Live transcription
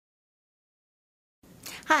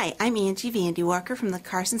Hi, I'm Angie Vanderwarker from the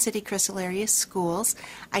Carson City Crystal Area Schools.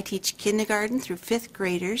 I teach kindergarten through 5th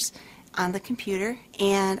graders on the computer,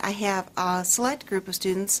 and I have a select group of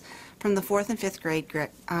students from the 4th and 5th grade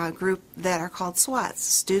group that are called SWATs,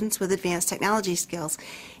 Students with Advanced Technology Skills.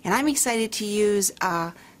 And I'm excited to use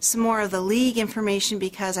some more of the league information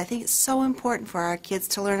because I think it's so important for our kids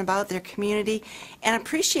to learn about their community and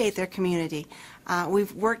appreciate their community.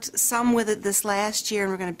 We've worked some with it this last year,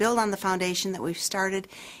 and we're going to build on the foundation that we've started,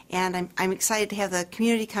 and I'm excited to have the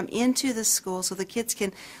community come into the school so the kids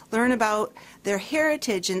can learn about their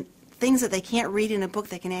heritage and things that they can't read in a book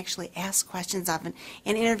they can actually ask questions of and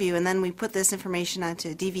interview, and then we put this information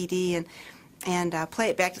onto DVD and play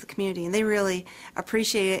it back to the community, and they really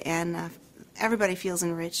appreciate it, and everybody feels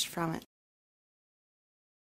enriched from it.